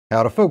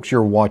Howdy folks,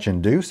 you're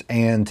watching Deuce,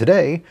 and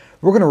today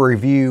we're going to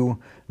review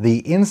the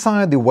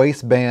inside the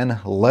waistband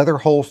leather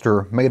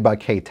holster made by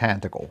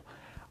KTactical.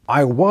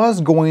 I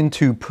was going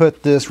to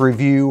put this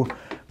review,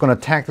 going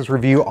to tack this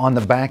review on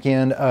the back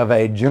end of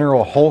a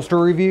general holster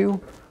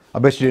review. I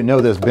bet you didn't know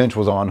this bench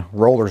was on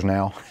rollers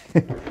now.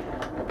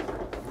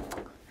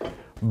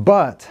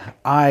 But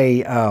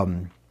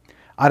I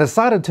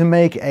decided to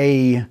make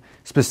a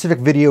specific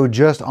video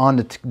just on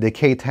the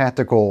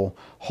KTactical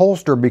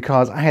holster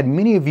because I had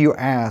many of you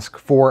ask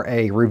for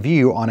a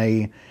review on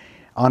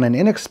an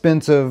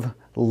inexpensive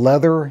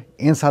leather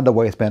inside the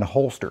waistband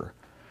holster,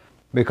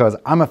 because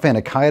I'm a fan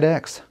of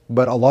kydex,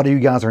 but a lot of you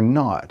guys are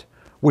not,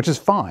 which is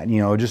fine,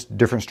 you know, just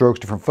different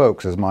strokes, different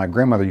folks, as my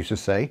grandmother used to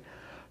say.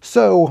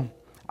 So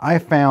I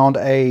found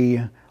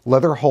a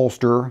leather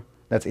holster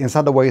that's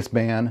inside the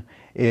waistband,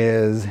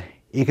 is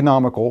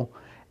economical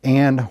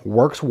and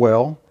works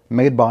well,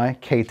 made by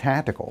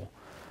KTactical.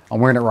 I'm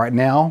wearing it right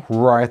now,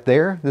 right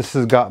there. This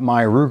has got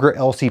my Ruger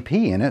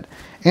LCP in it,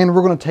 and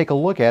we're going to take a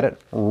look at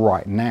it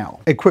right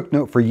now. A quick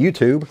note for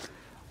YouTube,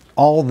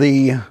 all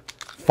the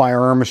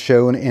firearms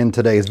shown in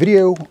today's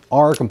video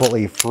are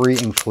completely free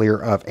and clear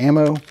of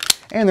ammo,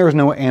 and there's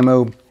no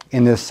ammo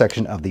in this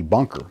section of the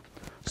bunker.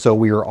 So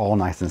we are all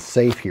nice and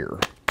safe here.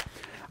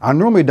 I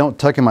normally don't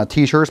tuck in my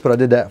t-shirts, but I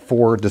did that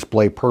for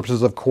display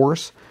purposes, of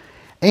course.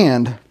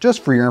 And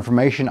just for your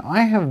information,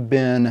 I have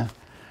been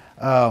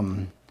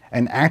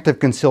an active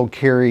concealed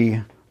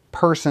carry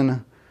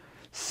person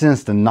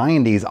since the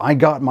 90s. I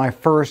got my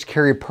first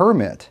carry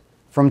permit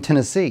from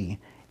Tennessee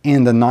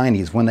in the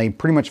 90s when they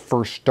pretty much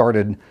first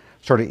started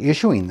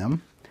issuing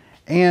them.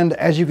 And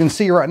as you can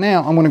see right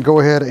now, I'm going to go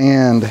ahead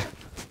and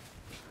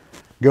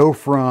go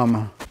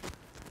from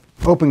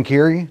open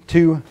carry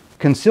to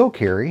concealed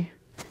carry.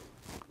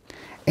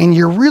 And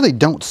you really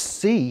don't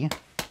see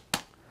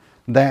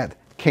that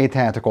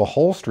KTactical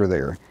holster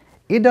there.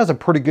 It does a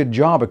pretty good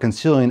job of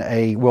concealing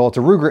well, it's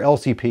a Ruger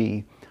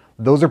LCP.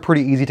 Those are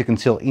pretty easy to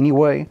conceal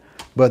anyway,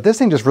 but this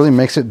thing just really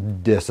makes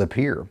it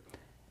disappear.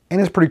 And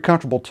it's pretty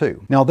comfortable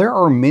too. Now there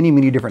are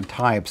many different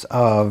types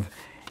of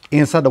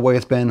inside the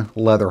waistband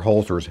leather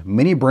holsters,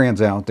 many brands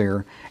out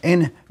there,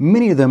 and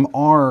many of them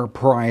are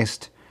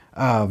priced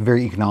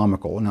very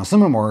economical. Now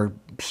some of them are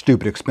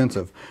stupid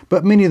expensive,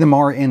 but many of them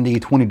are in the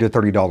 $20 to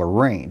 $30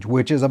 range,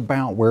 which is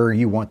about where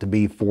you want to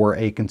be for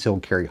a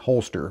concealed carry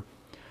holster.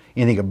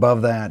 Anything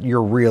above that,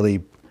 you're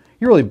really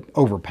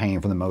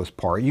overpaying for the most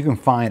part. You can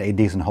find a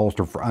decent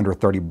holster for under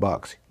 30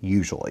 bucks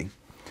usually.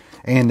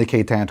 And the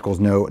KTactical is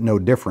no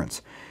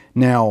difference.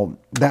 Now,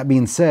 that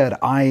being said,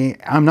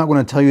 I'm not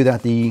going to tell you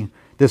that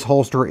this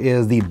holster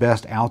is the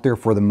best out there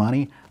for the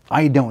money.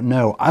 I don't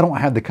know. I don't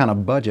have the kind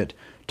of budget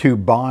to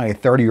buy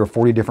 30 or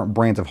 40 different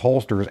brands of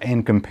holsters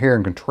and compare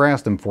and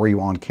contrast them for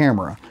you on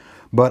camera.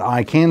 But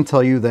I can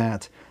tell you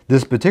that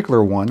this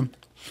particular one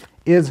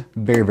is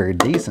very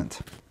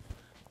decent.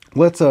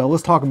 Let's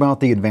talk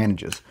about the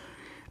advantages.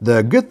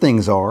 The good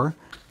things are,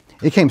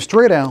 it came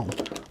straight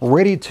out,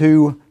 ready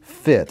to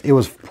fit. It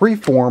was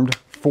pre-formed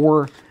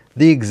for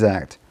the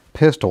exact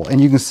pistol. And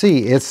you can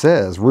see it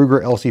says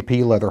Ruger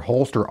LCP leather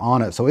holster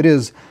on it. So it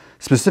is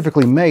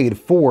specifically made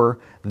for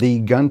the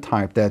gun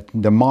type,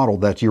 the model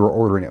that you are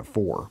ordering it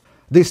for.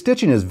 The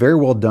stitching is very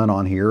well done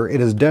on here.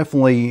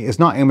 It's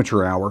not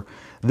amateur hour.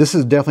 This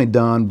is definitely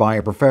done by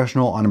a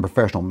professional on a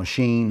professional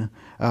machine.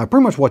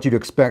 Pretty much what you'd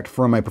expect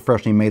from a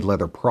professionally made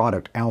leather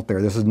product out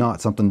there. This is not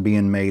something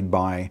being made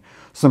by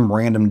some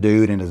random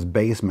dude in his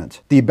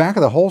basement. The back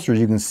of the holster, as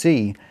you can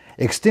see,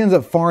 extends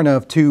up far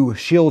enough to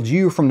shield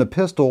you from the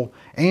pistol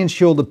and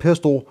shield the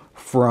pistol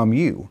from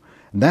you.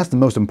 And that's the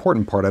most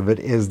important part of it,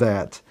 is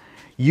that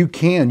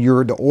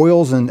the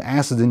oils and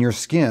acids in your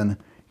skin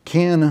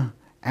can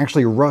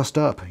actually rust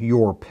up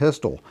your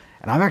pistol.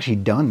 And I've actually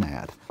done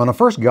that. When I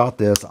first got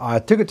this, I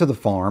took it to the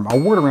farm. I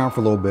wore it around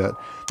for a little bit.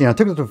 Then I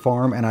took it to the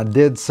farm and I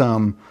did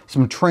some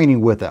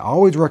training with it. I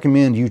always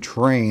recommend you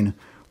train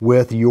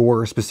with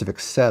your specific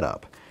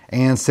setup.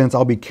 And since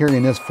I'll be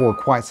carrying this for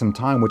quite some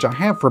time, which I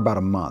have for about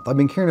a month, I've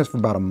been carrying this for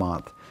about a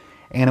month.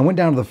 And I went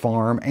down to the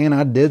farm and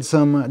I did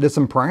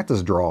some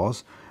practice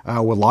draws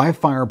with live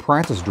fire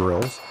practice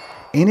drills,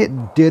 and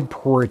it did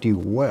pretty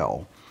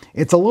well.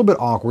 It's a little bit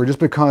awkward just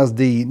because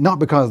not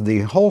because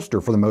the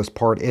holster for the most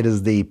part, it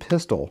is the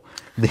pistol.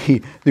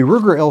 The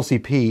Ruger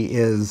LCP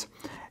is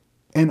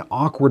an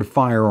awkward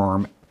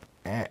firearm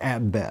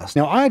at best.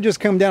 Now I had just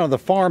come down to the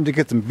farm to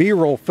get some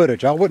B-roll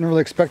footage. I wouldn't really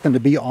expect them to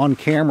be on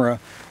camera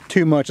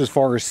too much as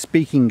far as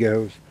speaking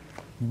goes.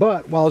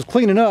 But while I was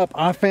cleaning up,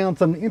 I found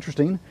something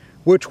interesting,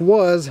 which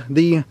was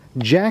the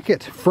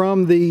jacket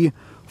from the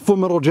Full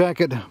Metal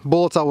Jacket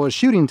bullets I was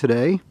shooting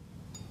today.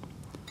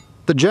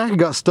 The jacket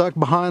got stuck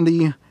behind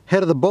the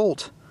head of the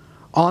bolt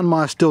on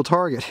my steel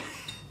target.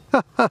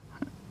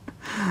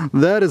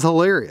 That is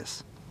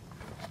hilarious.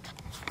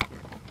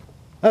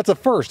 That's a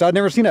first. I'd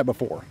never seen that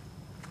before.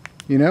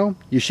 You know,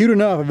 you shoot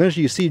enough,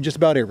 eventually you see just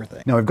about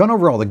everything. Now we've gone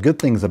over all the good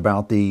things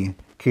about the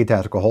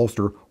KTactical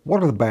holster.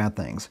 What are the bad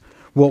things?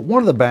 Well,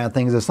 one of the bad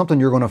things is something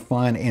you're going to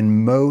find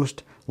in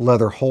most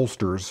leather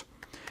holsters.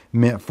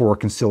 meant for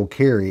concealed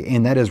carry,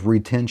 and that is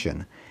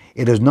retention.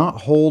 It does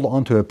not hold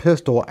onto a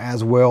pistol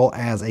as well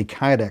as a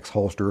Kydex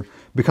holster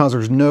because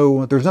there's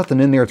nothing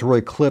in there to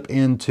really clip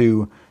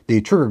into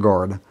the trigger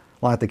guard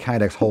like the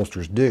Kydex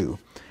holsters do.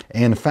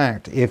 In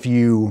fact, if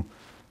you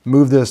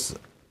move this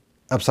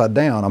upside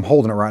down, I'm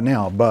holding it right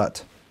now,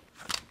 but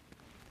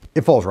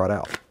it falls right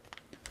out.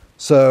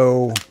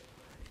 So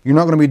you're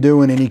not going to be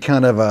doing any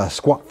kind of a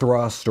squat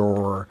thrust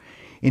or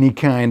any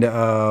kind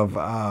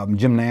of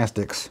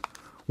gymnastics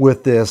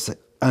with this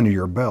under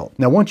your belt.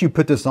 Now, once you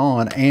put this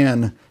on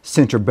and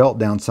cinch your belt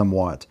down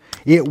somewhat,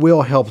 it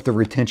will help the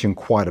retention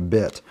quite a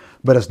bit,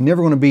 but it's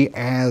never going to be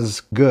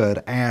as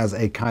good as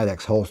a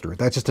Kydex holster.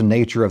 That's just the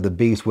nature of the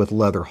beast with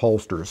leather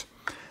holsters.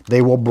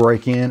 They will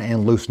break in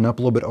and loosen up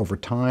a little bit over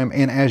time,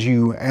 and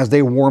as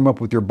they warm up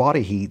with your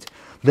body heat,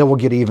 they will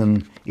get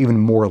even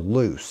more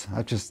loose.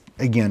 That's just,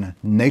 again,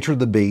 nature of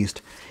the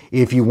beast.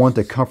 If you want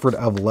the comfort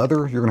of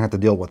leather, you're gonna have to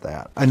deal with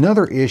that.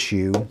 Another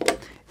issue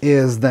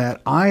is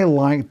that I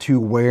like to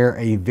wear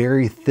a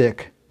very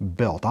thick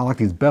belt. I like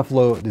these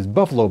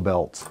buffalo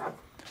belts.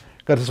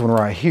 Got this one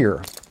right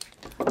here.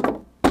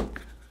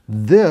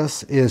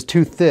 This is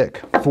too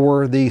thick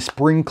for the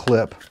spring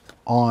clip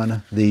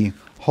on the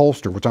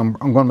holster, which I'm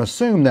going to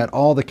assume that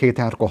all the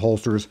KTactical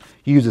holsters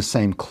use the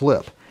same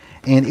clip.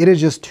 And it is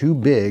just too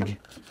big,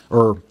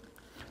 or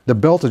the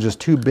belt is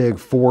just too big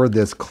for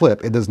this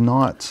clip. It does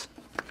not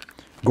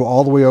go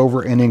all the way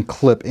over and then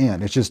clip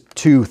in. It's just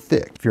too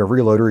thick. If you're a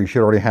reloader, you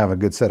should already have a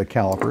good set of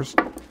calipers.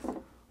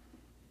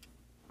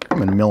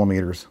 I'm in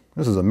millimeters.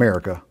 This is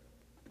America.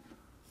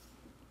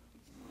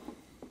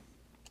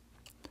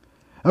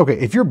 Okay,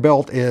 if your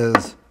belt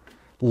is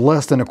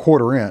less than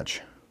 1/4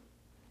 inch,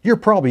 you're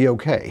probably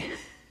okay.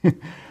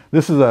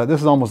 This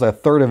is almost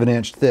 1/3 of an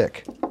inch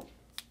thick.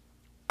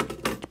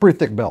 It's a pretty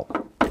thick belt.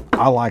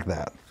 I like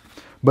that.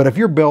 But if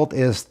your belt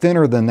is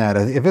thinner than that,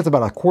 if it's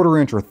about 1/4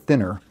 inch or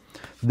thinner,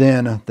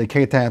 then the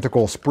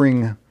KTactical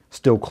spring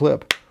steel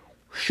clip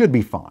should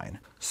be fine.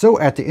 So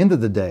at the end of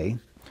the day,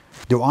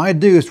 do I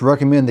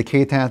recommend the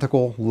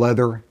KTactical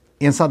leather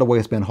inside the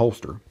waistband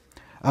holster?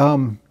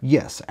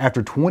 Yes,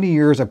 after 20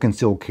 years of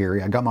concealed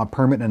carry, I got my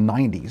permit in the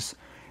 90s,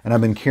 and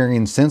I've been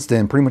carrying since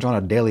then pretty much on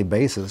a daily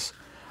basis.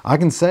 I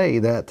can say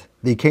that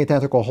the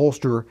KTactical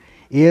holster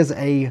is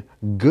a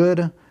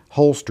good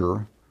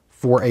holster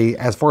for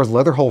as far as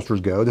leather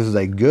holsters go. This is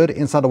a good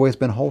inside the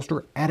waistband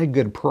holster at a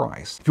good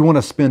price. If you want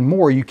to spend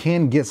more, you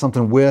can get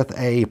something with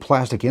a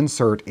plastic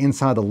insert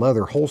inside the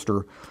leather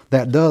holster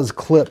that does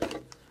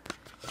clip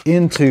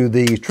into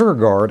the trigger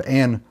guard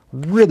and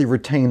really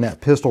retain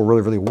that pistol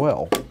really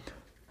well.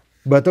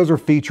 But those are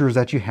features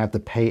that you have to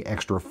pay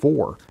extra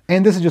for.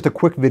 And this is just a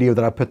quick video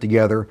that I put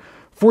together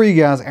for you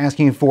guys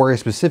asking for a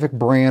specific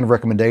brand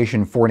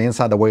recommendation for an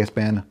inside the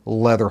waistband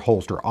leather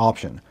holster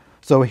option.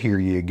 So here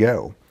you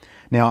go.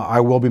 Now, I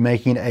will be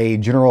making a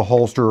general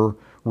holster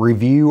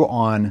review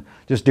on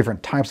just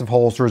different types of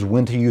holsters,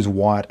 when to use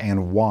what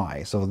and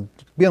why. So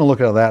be on the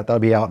lookout of that. That'll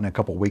be out in a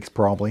couple weeks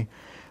probably.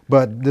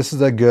 But this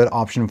is a good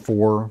option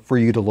for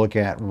you to look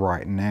at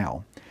right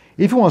now.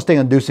 If you want to stay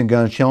on Deuce and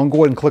Guns channel, go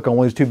ahead and click on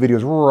one of these 2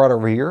 videos right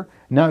over here.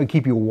 Now we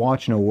keep you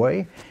watching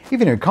away. If you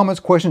have any comments,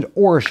 questions,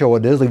 or a show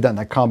ideas, leave that in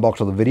the comment box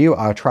of the video.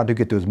 I try to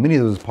get to as many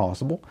of those as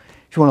possible.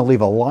 If you want to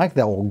leave a like,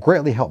 that will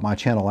greatly help my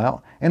channel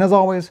out. And as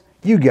always,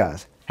 you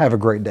guys have a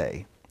great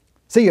day.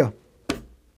 See ya.